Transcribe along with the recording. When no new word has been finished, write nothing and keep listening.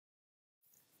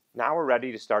Now we're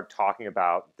ready to start talking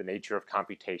about the nature of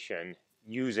computation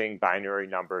using binary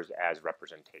numbers as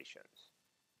representations.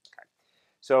 Okay.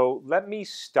 So let me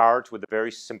start with a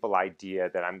very simple idea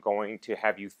that I'm going to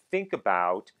have you think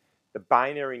about the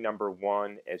binary number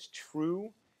 1 as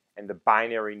true and the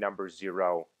binary number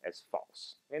 0 as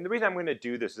false. And the reason I'm going to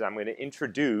do this is I'm going to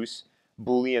introduce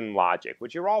Boolean logic,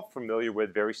 which you're all familiar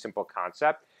with, very simple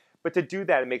concept. But to do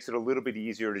that, it makes it a little bit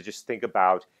easier to just think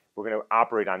about we're going to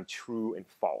operate on true and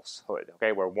falsehood,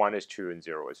 okay, where 1 is true and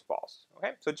 0 is false.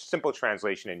 Okay, so just simple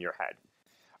translation in your head.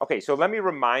 Okay, so let me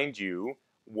remind you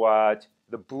what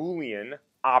the Boolean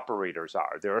operators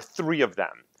are. There are 3 of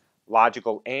them: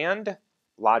 logical and,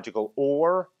 logical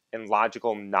or, and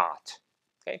logical not.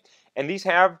 Okay, and these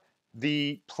have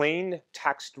the plain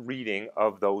text reading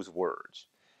of those words.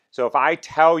 So if I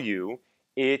tell you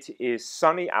it is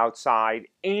sunny outside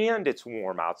and it's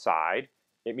warm outside,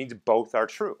 it means both are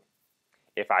true.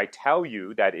 If I tell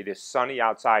you that it is sunny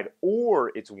outside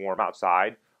or it's warm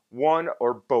outside, one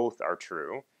or both are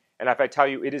true. And if I tell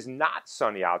you it is not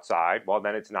sunny outside, well,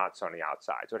 then it's not sunny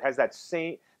outside. So it has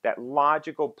that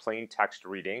logical plain text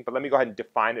reading. But let me go ahead and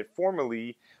define it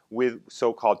formally with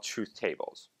so-called truth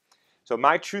tables. So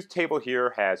my truth table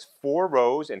here has 4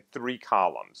 rows and 3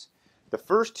 columns. The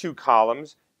first 2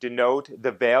 columns denote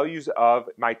the values of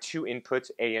my 2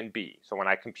 inputs, A and B. So when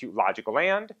I compute logical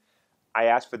and, I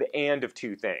ask for the and of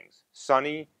 2 things,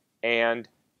 sunny and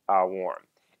warm.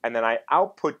 And then I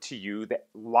output to you the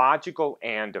logical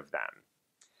and of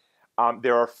them.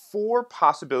 There are 4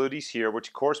 possibilities here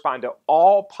which correspond to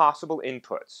all possible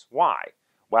inputs. Why?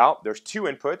 Well, there's 2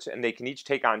 inputs and they can each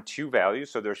take on 2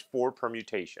 values, so there's 4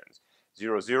 permutations.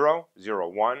 0, 0, 0,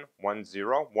 1, 1,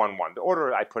 0, 1, 1. The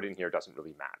order I put in here doesn't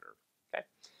really matter. Okay?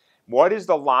 What is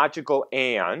the logical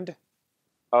and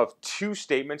of 2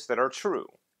 statements that are true?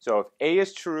 So if A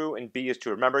is true and B is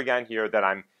true, remember again here that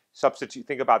I'm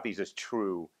think about these as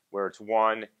true where it's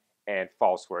 1 and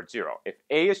false where it's 0. If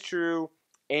A is true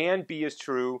and B is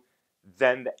true,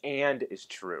 then the and is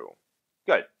true.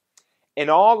 Good. In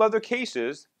all other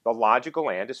cases, the logical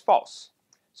and is false.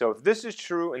 So if this is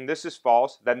true and this is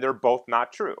false, then they're both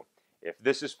not true. If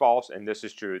this is false and this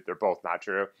is true, they're both not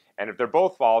true. And if they're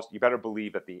both false, you better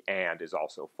believe that the and is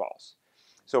also false.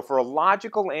 So for a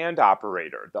logical and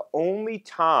operator, the only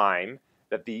time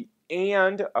that the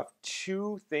and of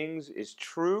 2 things is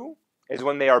true is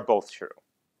when they are both true.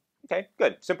 Okay,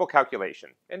 good. Simple calculation.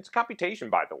 And it's computation,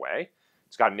 by the way.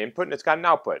 It's got an input and it's got an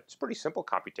output. It's a pretty simple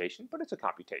computation, but it's a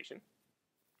computation.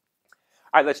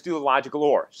 All right, let's do the logical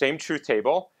or. Same truth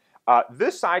table.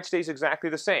 This side stays exactly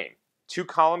the same. 2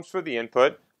 columns for the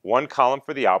input, 1 column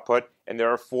for the output, and there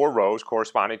are 4 rows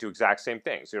corresponding to exact same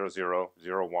things, 0, 0,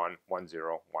 0, 1, 1,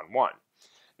 0, 1, 1.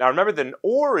 Now remember that an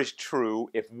or is true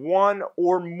if 1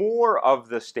 or more of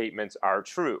the statements are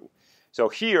true. So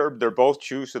here, they're both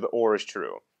true, so the or is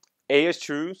true. A is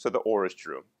true, so the or is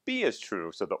true. B is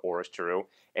true, so the or is true.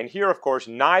 And here, of course,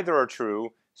 neither are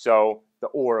true, so the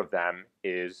or of them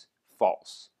is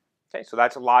false. Okay, so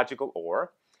that's a logical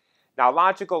or. Now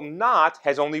logical not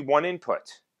has only 1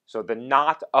 input. So the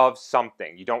not of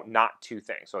something. You don't not 2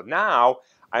 things. So now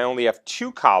I only have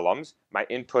 2 columns, my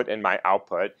input and my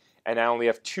output, and I only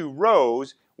have 2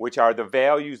 rows, which are the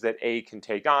values that A can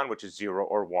take on, which is 0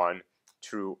 or 1,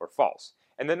 true or false.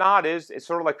 And the not it's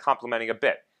sort of like complementing a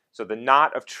bit. So the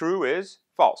not of true is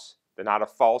false. The not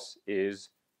of false is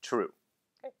true.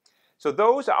 Okay. So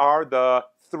those are the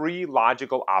 3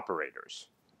 logical operators.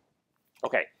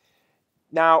 Okay.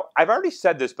 Now, I've already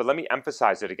said this, but let me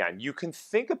emphasize it again. You can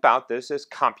think about this as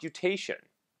computation.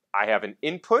 I have an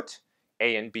input,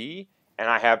 A and B, and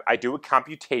I do a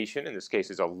computation. In this case,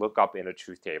 is a lookup in a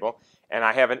truth table, and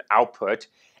I have an output.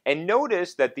 And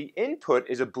notice that the input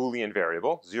is a Boolean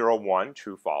variable, 0, 1,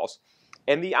 true, false,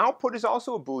 and the output is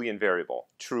also a Boolean variable,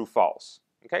 true, false.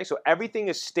 Okay, so everything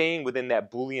is staying within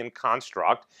that Boolean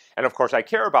construct, and of course I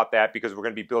care about that because we're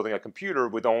going to be building a computer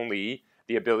with only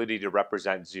the ability to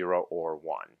represent 0 or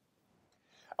 1.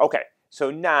 Okay, so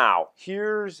now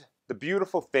here's the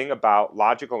beautiful thing about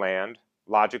logical and,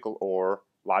 logical or,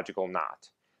 logical not.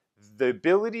 The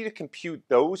ability to compute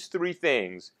those 3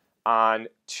 things on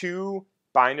 2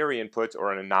 binary inputs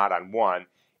or in a not on 1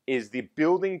 is the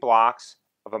building blocks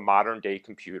of a modern day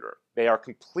computer. They are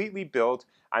completely built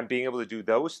on being able to do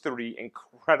those 3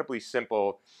 incredibly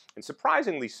simple and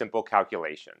surprisingly simple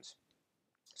calculations.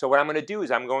 So what I'm going to do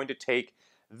is I'm going to take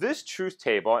this truth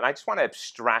table and I just want to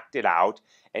abstract it out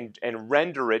and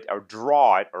render it or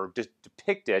draw it or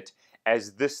depict it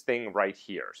as this thing right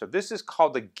here. So this is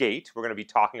called a gate. We're going to be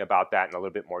talking about that in a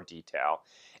little bit more detail.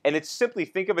 And it's simply,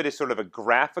 think of it as sort of a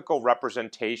graphical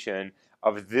representation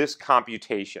of this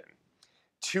computation.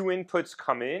 Two inputs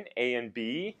come in, A and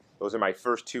B. Those are my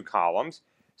first two columns.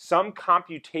 Some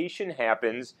computation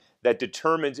happens that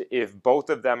determines if both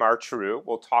of them are true.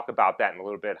 We'll talk about that in a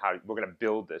little bit, how we're going to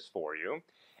build this for you.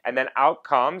 And then out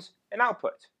comes an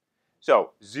output.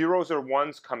 So zeros or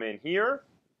ones come in here,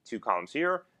 two columns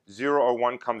here. 0 or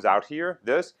 1 comes out here,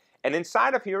 this. And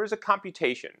inside of here is a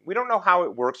computation. We don't know how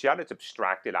it works yet. It's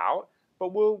abstracted out.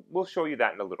 But we'll show you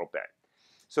that in a little bit.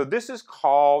 So this is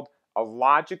called a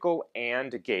logical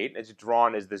AND gate. It's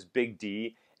drawn as this big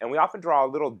D. And we often draw a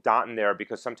little dot in there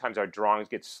because sometimes our drawings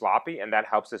get sloppy, and that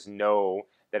helps us know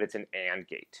that it's an AND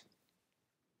gate.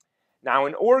 Now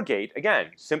an OR gate,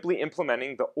 again, simply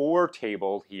implementing the OR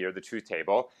table here, the truth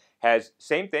table, has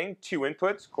same thing, two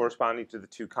inputs corresponding to the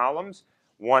two columns,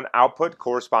 one output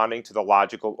corresponding to the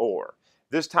logical OR.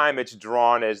 This time it's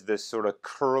drawn as this sort of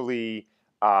curly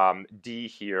D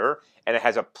here, and it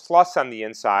has a plus on the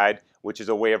inside, which is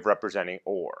a way of representing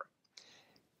OR.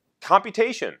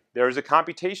 Computation. There is a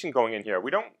computation going in here. We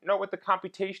don't know what the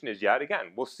computation is yet.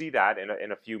 Again, we'll see that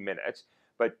in a few minutes.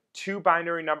 But two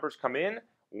binary numbers come in,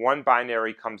 one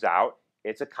binary comes out.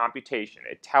 It's a computation.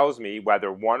 It tells me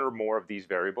whether one or more of these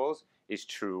variables is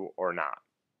true or not.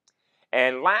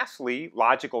 And lastly,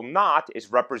 logical NOT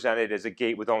is represented as a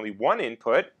gate with only one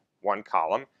input, one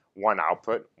column, one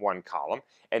output, one column.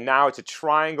 And now it's a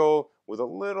triangle with a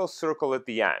little circle at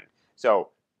the end. So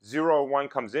 0 or 1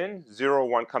 comes in, 0 or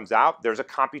 1 comes out. There's a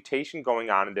computation going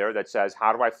on in there that says,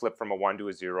 how do I flip from a 1 to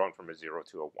a 0 and from a 0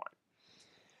 to a 1?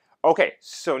 Okay,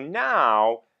 so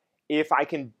now if I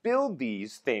can build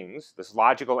these things, this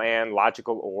logical AND,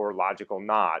 logical OR, logical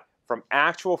NOT, from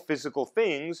actual physical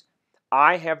things,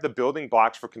 I have the building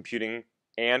blocks for computing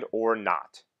AND or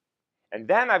NOT. And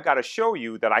then I've got to show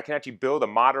you that I can actually build a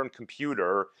modern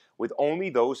computer with only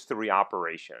those three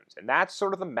operations. And that's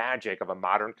sort of the magic of a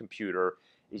modern computer,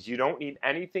 is you don't need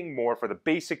anything more for the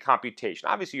basic computation.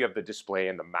 Obviously you have the display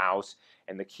and the mouse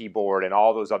and the keyboard and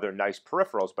all those other nice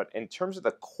peripherals, but in terms of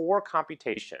the core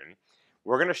computation,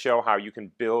 we're going to show how you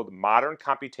can build modern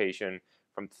computation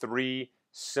from three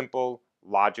simple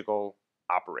logical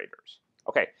operators.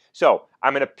 Okay, so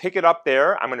I'm going to pick it up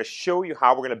there. I'm going to show you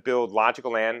how we're going to build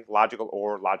logical AND, logical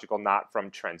OR, logical NOT from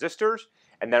transistors,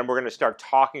 and then we're going to start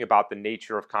talking about the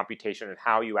nature of computation and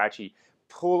how you actually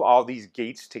pull all these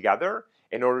gates together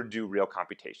in order to do real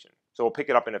computation. So we'll pick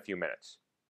it up in a few minutes.